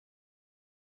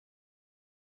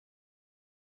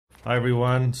Hi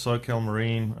everyone, SoCal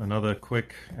Marine, another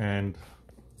quick and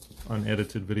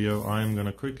unedited video. I'm going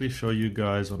to quickly show you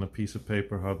guys on a piece of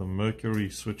paper how the Mercury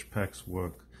switch packs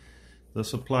work.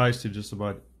 This applies to just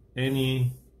about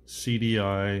any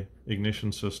CDI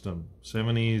ignition system,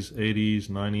 70s, 80s,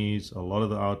 90s, a lot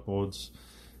of the outboards,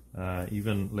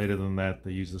 even later than that they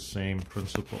use the same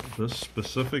principle. This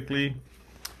specifically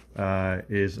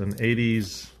is an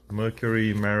 80s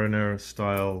Mercury Mariner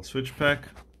style switch pack,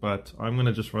 but I'm going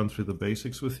to just run through the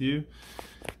basics with you.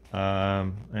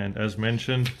 And as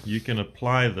mentioned, you can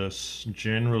apply this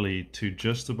generally to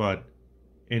just about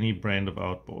any brand of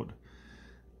outboard.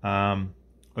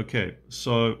 Okay,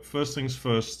 so first things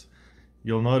first,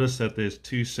 you'll notice that there's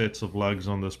two sets of lugs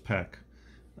on this pack.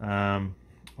 On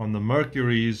the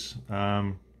Mercuries,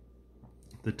 the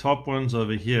top ones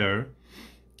over here,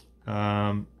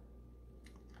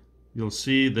 you'll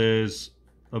see there's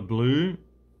a blue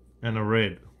and a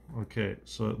red. Okay,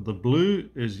 so the blue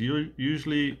is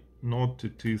usually 0 to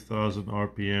 2000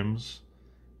 RPMs,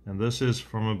 and this is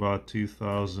from about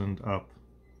 2000 up.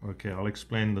 Okay, I'll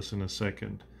explain this in a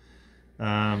second.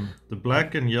 The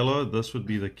black and yellow, this would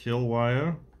be the kill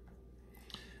wire,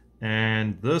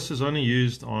 and this is only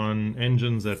used on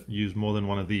engines that use more than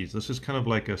one of these. This is kind of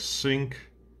like a sync.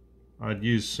 I'd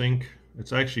use sync.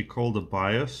 It's actually called a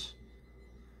bias,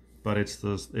 but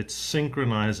it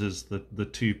synchronizes the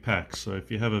two packs. So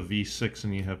if you have a V6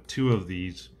 and you have two of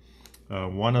these,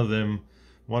 one of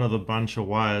the bunch of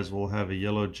wires will have a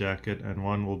yellow jacket and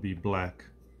one will be black,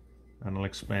 and I'll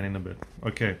explain in a bit.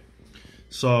 Okay,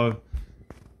 so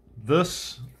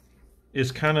this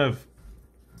is kind of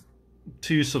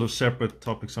two sort of separate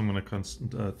topics I'm going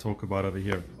to talk about over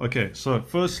here. Okay, so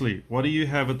firstly, what do you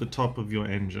have at the top of your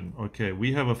engine? Okay,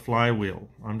 we have a flywheel.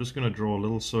 I'm just going to draw a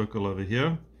little circle over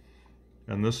here,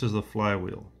 and this is the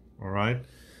flywheel. All right,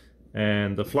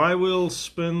 and the flywheel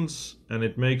spins and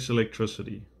it makes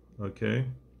electricity. Okay,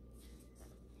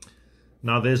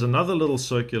 now there's another little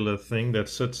circular thing that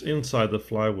sits inside the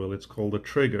flywheel. It's called a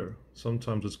trigger.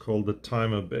 Sometimes it's called the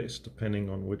timer base, depending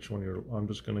on which one you're. I'm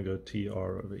just going to go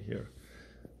TR over here.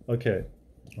 Okay,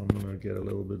 I'm going to get a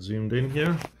little bit zoomed in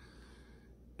here,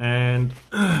 and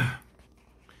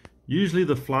usually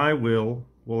the flywheel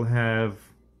will have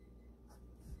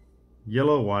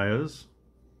yellow wires,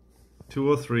 2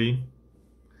 or 3,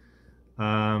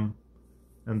 and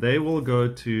they will go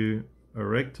to a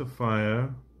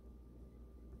rectifier,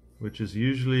 which is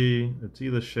usually, it's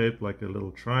either shaped like a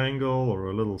little triangle or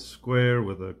a little square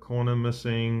with a corner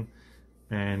missing,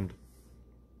 and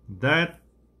that,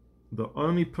 the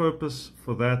only purpose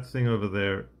for that thing over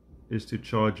there is to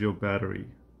charge your battery.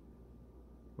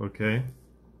 Okay,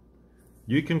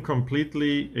 you can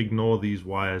completely ignore these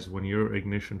wires when you're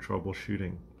ignition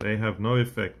troubleshooting. They have no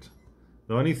effect.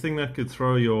 The only thing that could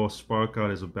throw your spark out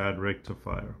is a bad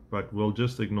rectifier, but we'll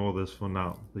just ignore this for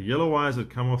now. The yellow wires that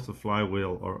come off the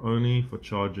flywheel are only for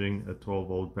charging a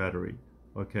 12-volt battery.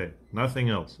 Okay, nothing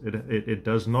else. It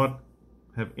does not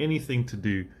have anything to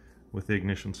do with the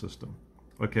ignition system.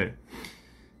 Okay,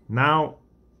 now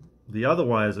the other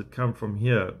wires that come from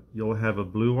here, you'll have a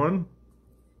blue one,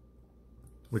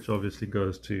 which obviously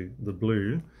goes to the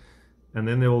blue, and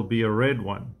then there will be a red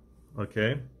one,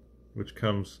 okay, which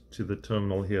comes to the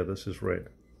terminal here. This is red.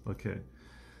 Okay,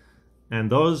 and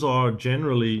those are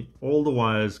generally all the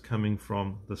wires coming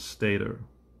from the stator.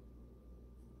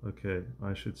 Okay,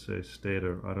 I should say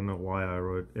stator. I don't know why I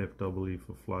wrote FWE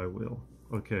for flywheel.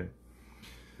 Okay,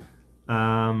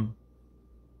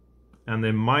 and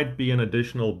there might be an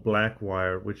additional black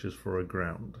wire which is for a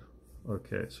ground.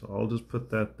 Okay, so I'll just put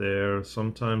that there.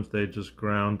 Sometimes they just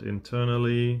ground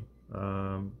internally,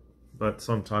 but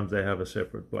sometimes they have a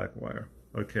separate black wire.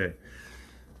 Okay.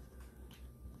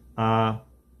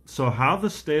 So how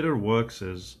the stator works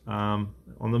is, on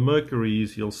the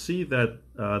Mercuries, you'll see that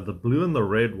the blue and the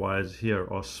red wires here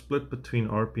are split between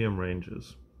RPM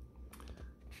ranges.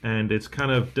 And it's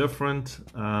kind of different,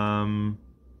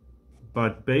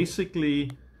 but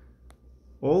basically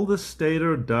all the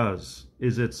stator does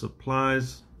is it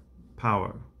supplies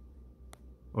power.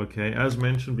 Okay, as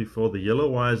mentioned before, the yellow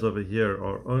wires over here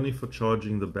are only for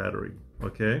charging the battery.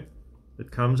 Okay,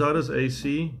 it comes out as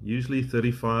AC, usually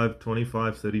 35,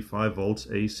 25, 35 volts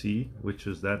AC, which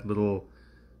is that little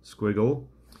squiggle.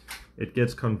 It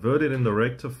gets converted in the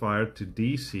rectifier to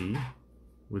DC,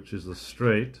 which is the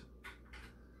straight,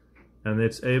 and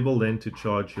it's able then to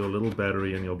charge your little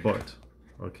battery in your boat.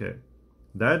 Okay,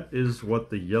 that is what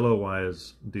the yellow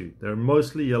wires do. They're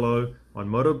mostly yellow. On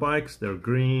motorbikes, they're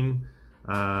green.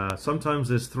 Sometimes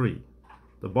there's 3.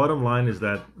 The bottom line is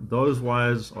that those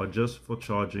wires are just for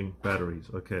charging batteries.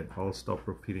 Okay, I'll stop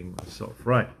repeating myself.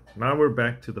 Right, now we're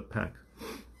back to the pack.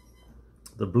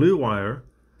 The blue wire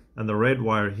and the red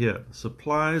wire here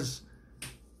supplies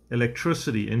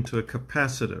electricity into a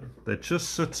capacitor that just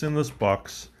sits in this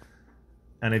box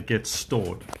and it gets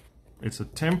stored. It's a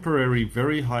temporary,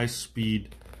 very high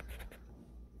speed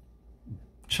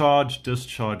charge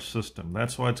discharge system.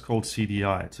 That's why it's called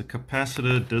CDI. It's a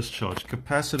capacitor discharge.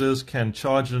 Capacitors can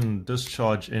charge and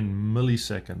discharge in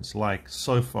milliseconds, like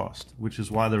so fast, which is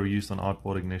why they're used on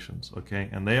outboard ignitions. Okay,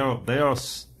 and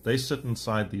they sit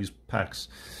inside these packs.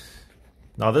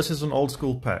 Now this is an old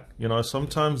school pack. You know,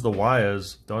 sometimes the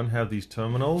wires don't have these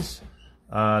terminals.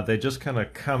 They just kind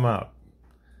of come out,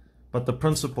 but the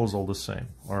principle's all the same.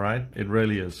 All right, it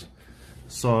really is.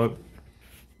 So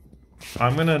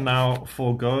I'm going to now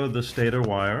forego the stator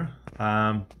wire,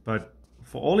 but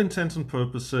for all intents and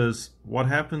purposes, what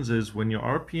happens is when your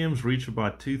RPMs reach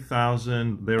about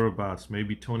 2000, thereabouts,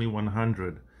 maybe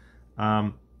 2100,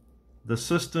 the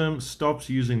system stops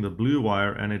using the blue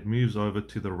wire and it moves over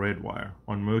to the red wire,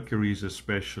 on Mercury's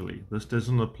especially. This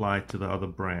doesn't apply to the other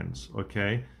brands,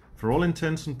 okay? For all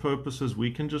intents and purposes,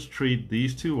 we can just treat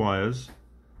these two wires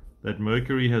that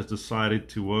Mercury has decided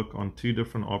to work on two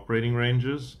different operating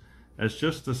ranges as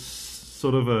just a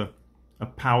sort of a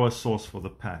power source for the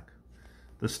pack.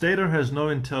 The stator has no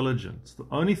intelligence. The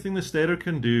only thing the stator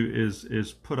can do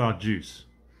is put out juice.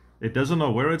 It doesn't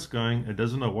know where it's going. It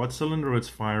doesn't know what cylinder it's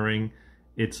firing.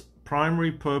 Its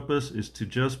primary purpose is to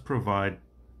just provide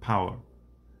power.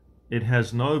 It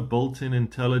has no built-in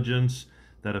intelligence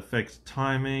that affects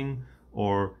timing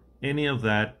or any of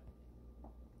that.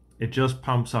 It just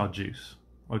pumps out juice.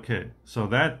 Okay, so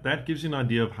that gives you an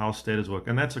idea of how stators work,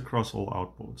 and that's across all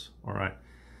outboards. All right.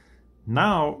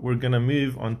 Now we're going to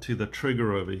move on to the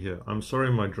trigger over here. I'm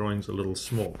sorry my drawing's a little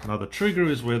small. Now the trigger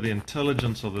is where the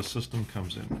intelligence of the system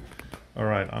comes in. All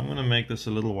right, I'm going to make this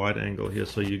a little wide angle here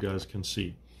so you guys can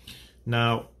see.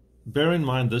 Now, bear in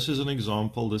mind, this is an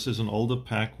example. This is an older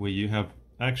pack where you have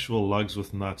actual lugs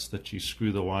with nuts that you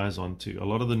screw the wires onto. A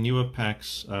lot of the newer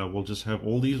packs will just have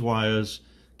all these wires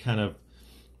kind of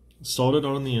soldered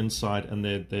on the inside, and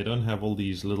they don't have all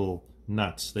these little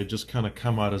nuts. They just kind of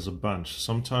come out as a bunch.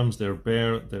 Sometimes they're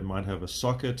bare, they might have a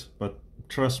socket, but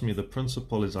trust me, the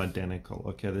principle is identical.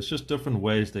 Okay, there's just different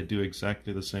ways they do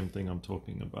exactly the same thing I'm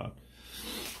talking about.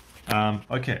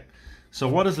 Okay, so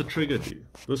what does the trigger do?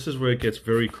 This is where it gets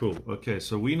very cool. Okay,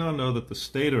 so we now know that the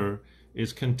stator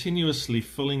is continuously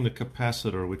filling the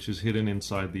capacitor, which is hidden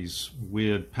inside these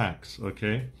weird packs.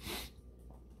 Okay,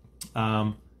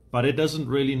 but it doesn't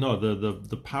really know.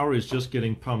 The power is just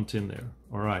getting pumped in there.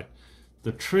 All right.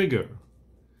 The trigger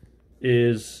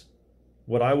is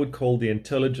what I would call the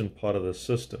intelligent part of the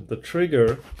system. The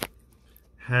trigger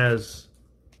has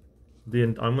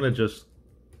I'm going to just,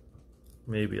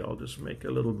 maybe I'll just make a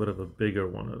little bit of a bigger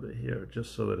one over here,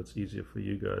 just so that it's easier for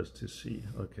you guys to see.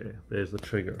 Okay, there's the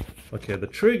trigger. Okay, the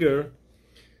trigger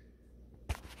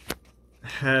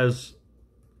has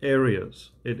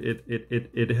areas.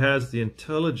 It has the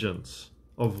intelligence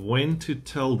of when to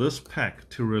tell this pack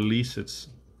to release its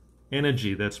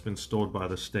energy that's been stored by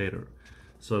the stator.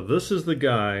 So this is the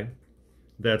guy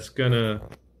that's gonna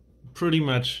pretty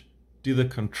much do the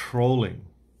controlling.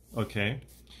 Okay,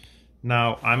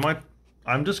 now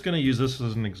I'm just gonna use this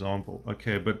as an example.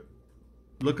 Okay, but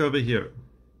look over here.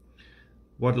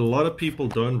 What a lot of people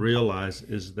don't realize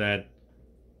is that,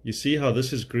 you see how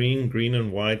this is green, green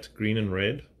and white, green and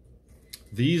red?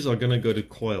 These are going to go to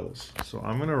coils. So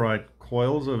I'm going to write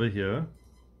coils over here,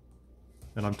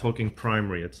 and I'm talking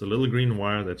primary. It's the little green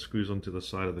wire that screws onto the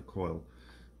side of the coil.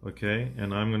 Okay,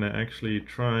 and I'm going to actually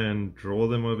try and draw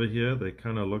them over here. They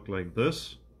kind of look like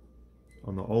this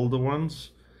on the older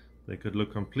ones. They could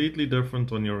look completely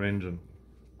different on your engine.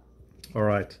 All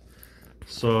right,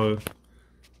 so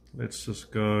let's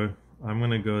just go. I'm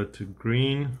going to go to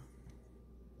green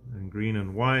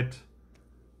and white.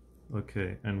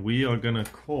 Okay, and we are going to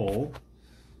call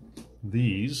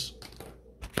these,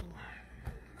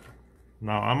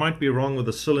 now I might be wrong with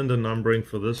the cylinder numbering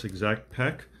for this exact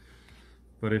pack,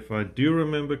 but if I do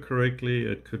remember correctly,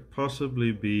 it could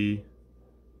possibly be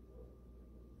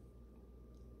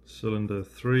cylinder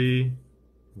 3,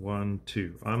 1,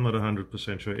 2. I'm not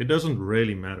 100% sure. It doesn't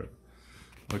really matter.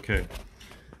 Okay.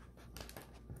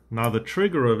 Now the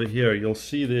trigger over here, you'll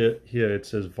see there, here it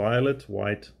says violet,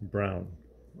 white, brown.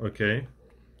 Okay,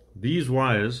 these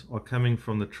wires are coming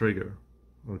from the trigger.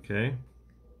 Okay,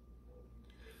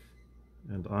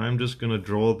 and I'm just going to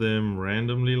draw them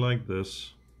randomly like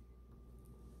this,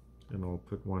 and I'll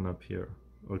put one up here.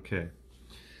 Okay,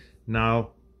 now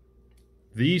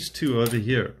these two over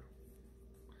here,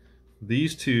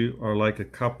 these two are like a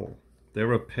couple.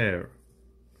 They're a pair.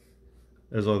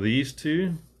 As are these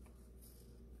two,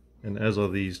 and as are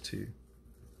these two.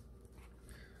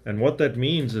 And what that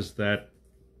means is that,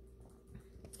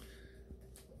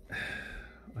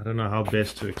 I don't know how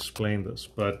best to explain this,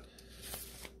 but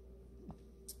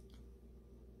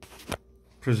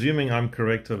presuming I'm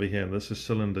correct over here, and this is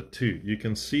cylinder 2, you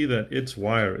can see that its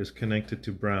wire is connected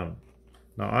to brown.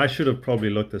 Now I should have probably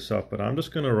looked this up, but I'm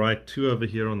just going to write 2 over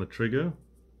here on the trigger,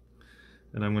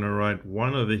 and I'm going to write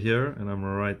 1 over here, and I'm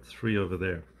going to write 3 over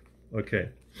there. Okay,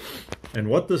 and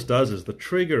what this does is the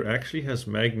trigger actually has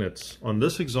magnets. On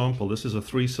this example, this is a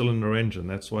 3-cylinder engine,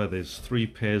 that's why there's 3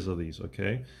 pairs of these,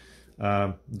 okay?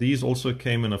 These also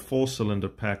came in a 4-cylinder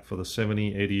pack for the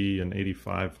 70, 80, and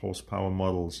 85 horsepower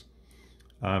models.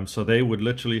 So they would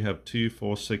literally have 2,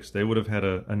 4, 6. They would have had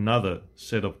another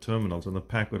set of terminals, and the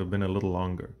pack would have been a little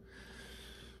longer.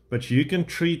 But you can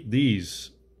treat these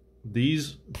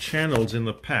channels in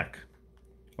the pack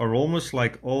are almost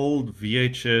like old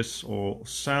VHS or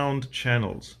sound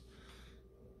channels.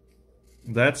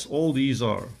 That's all these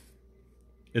are.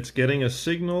 It's getting a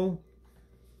signal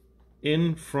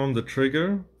in from the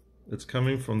trigger. It's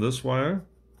coming from this wire.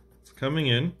 It's coming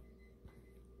in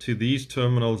to these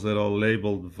terminals that are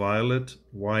labeled violet,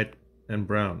 white, and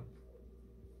brown,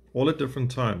 all at different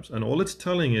times. And all it's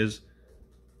telling is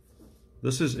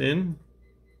this is in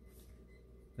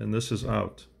and this is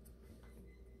out.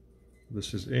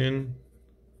 This is in,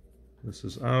 this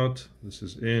is out, this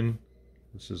is in,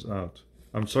 this is out.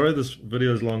 I'm sorry this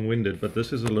video is long-winded, but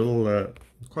this is a little,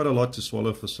 quite a lot to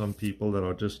swallow for some people that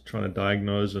are just trying to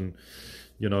diagnose and,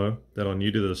 you know, that are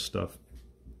new to this stuff.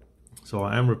 So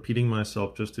I am repeating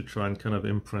myself just to try and kind of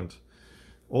imprint.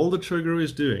 All the trigger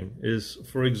is doing is,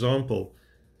 for example,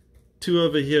 2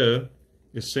 over here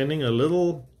is sending a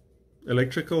little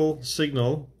electrical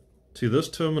signal to this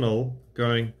terminal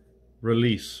going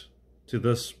release to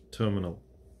this terminal,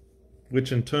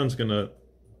 which in turn is going to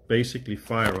basically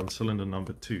fire on cylinder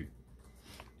number 2.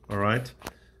 Alright,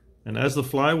 and as the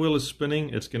flywheel is spinning,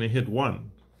 it's going to hit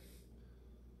 1,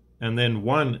 and then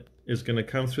 1 is going to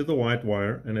come through the white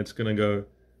wire, and it's going to go,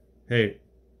 hey,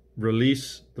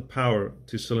 release the power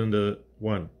to cylinder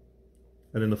 1.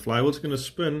 And then the flywheel's going to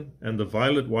spin, and the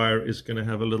violet wire is going to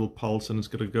have a little pulse, and it's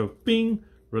going to go ping,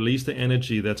 release the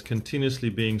energy that's continuously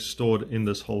being stored in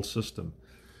this whole system.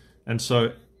 And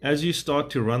so as you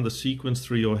start to run the sequence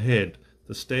through your head,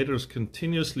 the stator is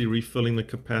continuously refilling the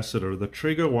capacitor. The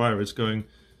trigger wire is going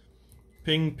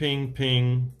ping, ping,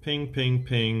 ping, ping, ping,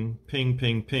 ping, ping,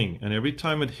 ping, ping. And every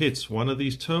time it hits one of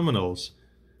these terminals,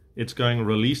 it's going to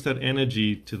release that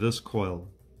energy to this coil,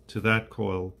 to that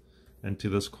coil, and to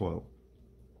this coil.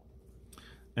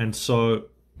 And so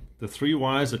the 3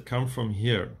 wires that come from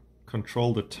here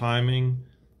control the timing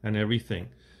and everything.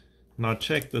 Now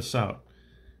check this out.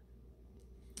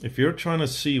 If you're trying to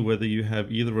see whether you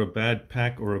have either a bad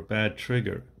pack or a bad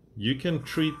trigger, you can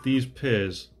treat these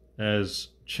pairs as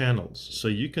channels. So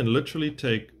you can literally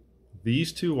take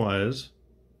these 2 wires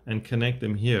and connect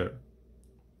them here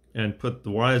and put the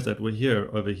wires that were here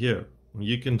over here.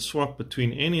 You can swap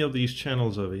between any of these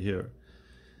channels over here,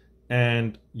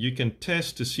 and you can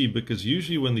test to see, because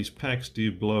usually when these packs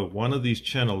do blow, one of these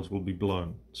channels will be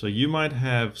blown. So you might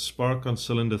have spark on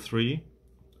cylinder 3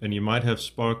 and you might have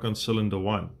spark on cylinder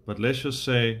 1, but let's just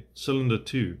say cylinder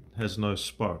 2 has no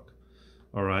spark.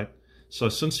 Alright, so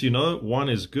since you know 1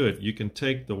 is good, you can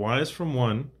take the wires from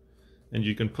 1 and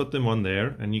you can put them on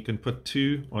there, and you can put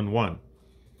 2 on 1.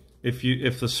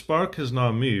 If the spark has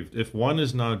now moved, if 1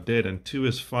 is now dead and 2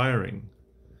 is firing,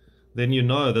 then you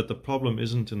know that the problem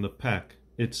isn't in the pack,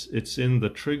 it's in the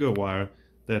trigger wire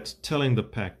that's telling the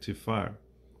pack to fire.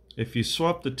 If you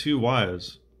swap the 2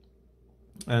 wires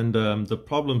and the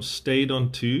problem stayed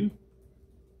on 2,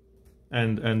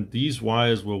 and these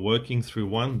wires were working through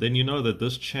 1, then you know that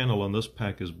this channel on this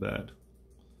pack is bad.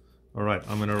 Alright,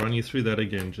 I'm going to run you through that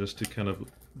again just to kind of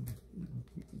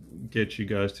get you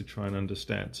guys to try and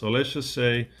understand. So let's just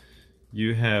say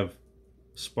you have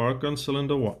spark on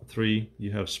cylinder 3,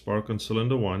 you have spark on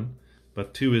cylinder 1,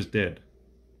 but 2 is dead.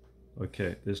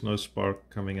 Okay, there's no spark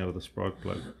coming out of the spark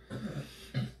plug.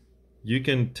 You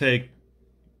can take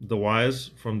the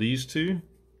wires from these 2,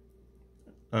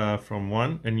 from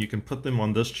 1, and you can put them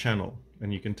on this channel,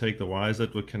 and you can take the wires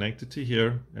that were connected to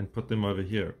here and put them over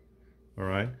here.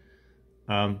 Alright,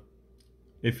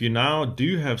 if you now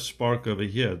do have spark over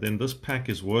here, then this pack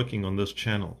is working on this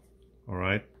channel.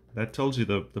 Alright, that tells you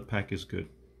the pack is good.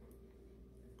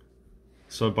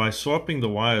 So by swapping the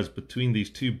wires between these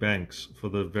 2 banks for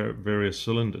the various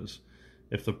cylinders,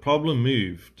 if the problem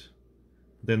moved,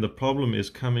 then the problem is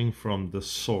coming from the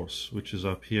source, which is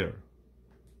up here.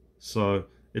 So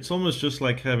it's almost just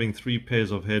like having 3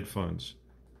 pairs of headphones.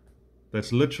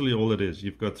 That's literally all it is.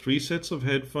 You've got 3 sets of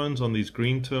headphones on these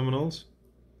green terminals,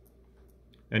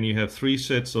 and you have 3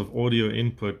 sets of audio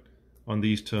input on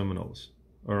these terminals.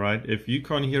 Alright, if you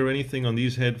can't hear anything on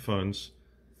these headphones,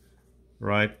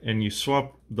 right, and you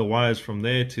swap the wires from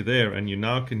there to there, and you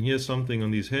now can hear something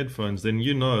on these headphones, then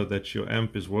you know that your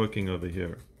amp is working over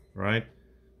here, right?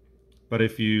 But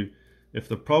if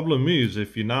the problem moves,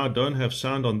 if you now don't have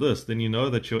sound on this, then you know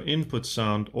that your input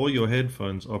sound or your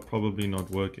headphones are probably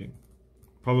not working.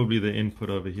 Probably the input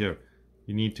over here.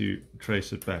 You need to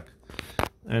trace it back.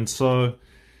 And so,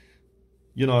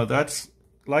 you know, that's,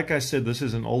 like I said, this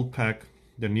is an old pack.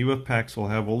 The newer packs will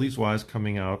have all these wires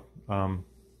coming out.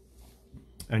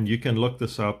 And you can look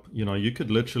this up. You know, you could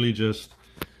literally just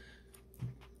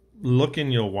look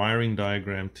in your wiring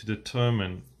diagram to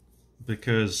determine,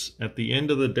 because at the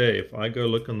end of the day, if I go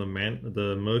look on the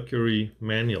Mercury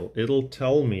manual, it'll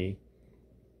tell me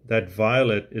that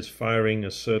violet is firing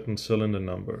a certain cylinder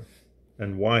number,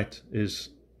 and white is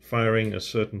firing a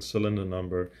certain cylinder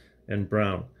number, and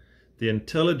brown. The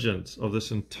intelligence of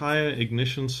this entire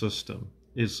ignition system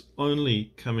is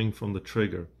only coming from the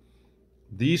trigger.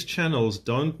 These channels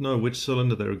don't know which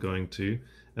cylinder they're going to,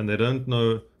 and they don't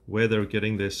know where they're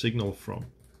getting their signal from.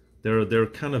 They're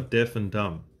kind of deaf and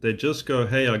dumb. They just go,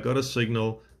 hey, I got a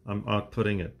signal, I'm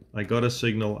outputting it. I got a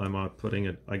signal, I'm outputting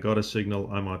it. I got a signal,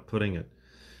 I'm outputting it.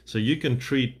 So you can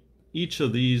treat each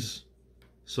of these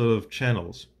sort of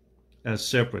channels as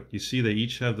separate. You see they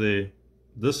each have their,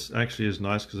 this actually is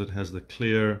nice because it has the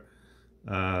clear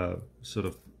sort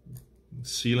of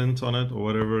sealant on it or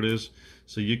whatever it is.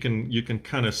 So you can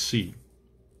kind of see.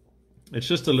 It's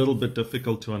just a little bit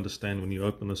difficult to understand when you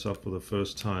open this up for the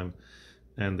first time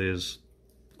and there's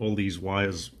all these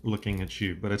wires looking at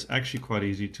you, but it's actually quite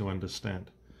easy to understand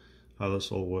how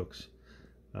this all works.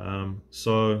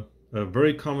 So a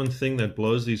very common thing that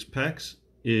blows these packs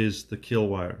is the kill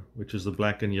wire, which is the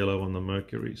black and yellow on the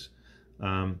Mercuries.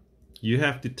 You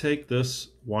have to take this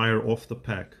wire off the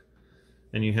pack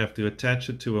and you have to attach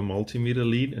it to a multimeter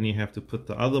lead, and you have to put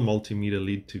the other multimeter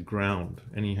lead to ground,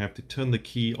 and you have to turn the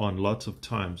key on lots of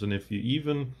times. And if you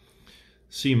even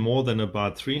see more than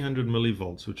about 300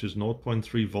 millivolts, which is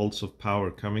 0.3 volts of power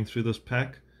coming through this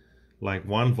pack, like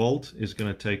 1 volt is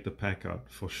going to take the pack out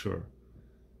for sure.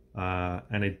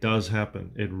 And it does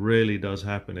happen. It really does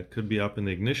happen. It could be up in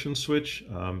the ignition switch.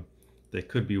 There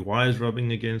could be wires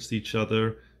rubbing against each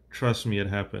other. Trust me, it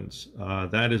happens.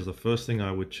 That is the first thing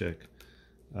I would check,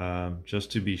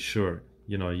 just to be sure.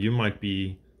 You know, you might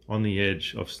be on the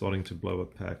edge of starting to blow a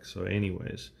pack. So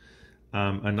anyways,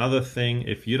 another thing,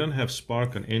 if you don't have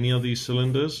spark on any of these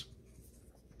cylinders,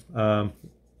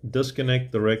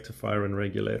 disconnect the rectifier and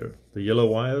regulator, the yellow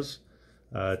wires,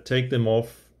 take them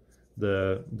off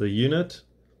the unit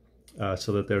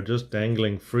so that they're just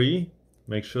dangling free.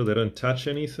 Make sure they don't touch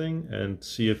anything, and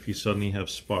see if you suddenly have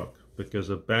spark, because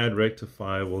a bad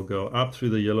rectifier will go up through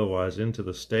the yellow wires into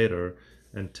the stator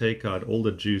and take out all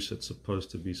the juice it's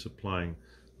supposed to be supplying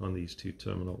on these two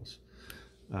terminals.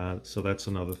 So that's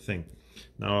another thing.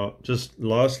 Now, just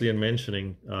lastly in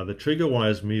mentioning, the trigger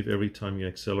wires move every time you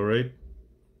accelerate,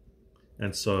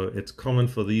 and so it's common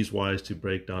for these wires to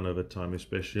break down over time,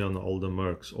 especially on the older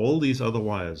Mercs. All these other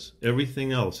wires,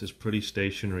 everything else is pretty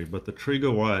stationary, but the trigger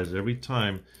wires, every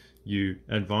time you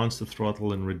advance the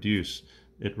throttle and reduce,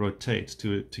 it rotates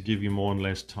to give you more and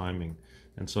less timing.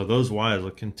 And so those wires are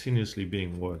continuously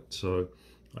being worked. So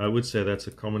I would say that's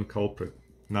a common culprit.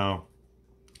 Now,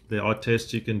 there are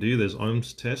tests you can do. There's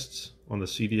ohms tests on the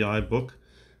CDI book.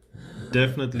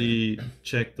 Definitely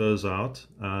check those out.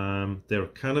 They're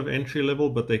kind of entry level,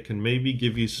 but they can maybe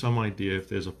give you some idea if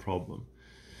there's a problem.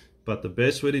 But the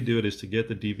best way to do it is to get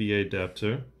the DVA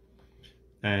adapter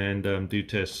and do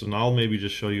tests. And I'll maybe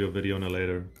just show you a video in a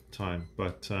later time.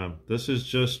 But this is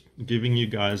just giving you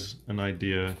guys an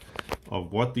idea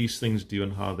of what these things do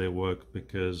and how they work,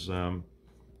 because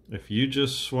if you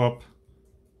just swap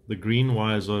the green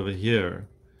wires over here,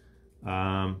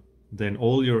 then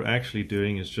all you're actually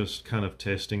doing is just kind of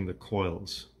testing the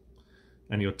coils,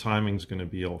 and your timing's going to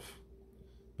be off,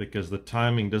 because the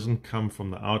timing doesn't come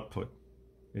from the output,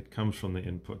 it comes from the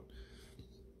input.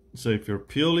 So if you're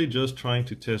purely just trying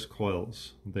to test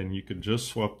coils, then you could just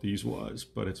swap these wires,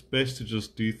 but it's best to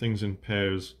just do things in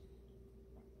pairs,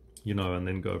 you know, and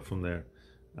then go from there.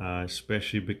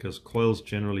 Especially because coils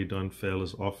generally don't fail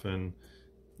as often,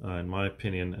 in my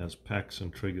opinion, as packs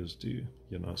and triggers do.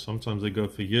 You know, sometimes they go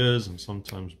for years, and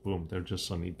sometimes boom, they're just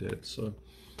suddenly dead. So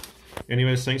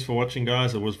Anyways, thanks for watching,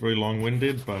 guys. It was very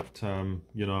long-winded, but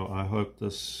you know, I hope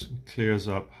this clears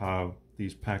up how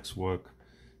these packs work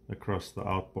across the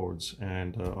outboards,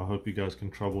 and I hope you guys can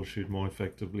troubleshoot more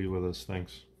effectively with this.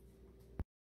 Thanks.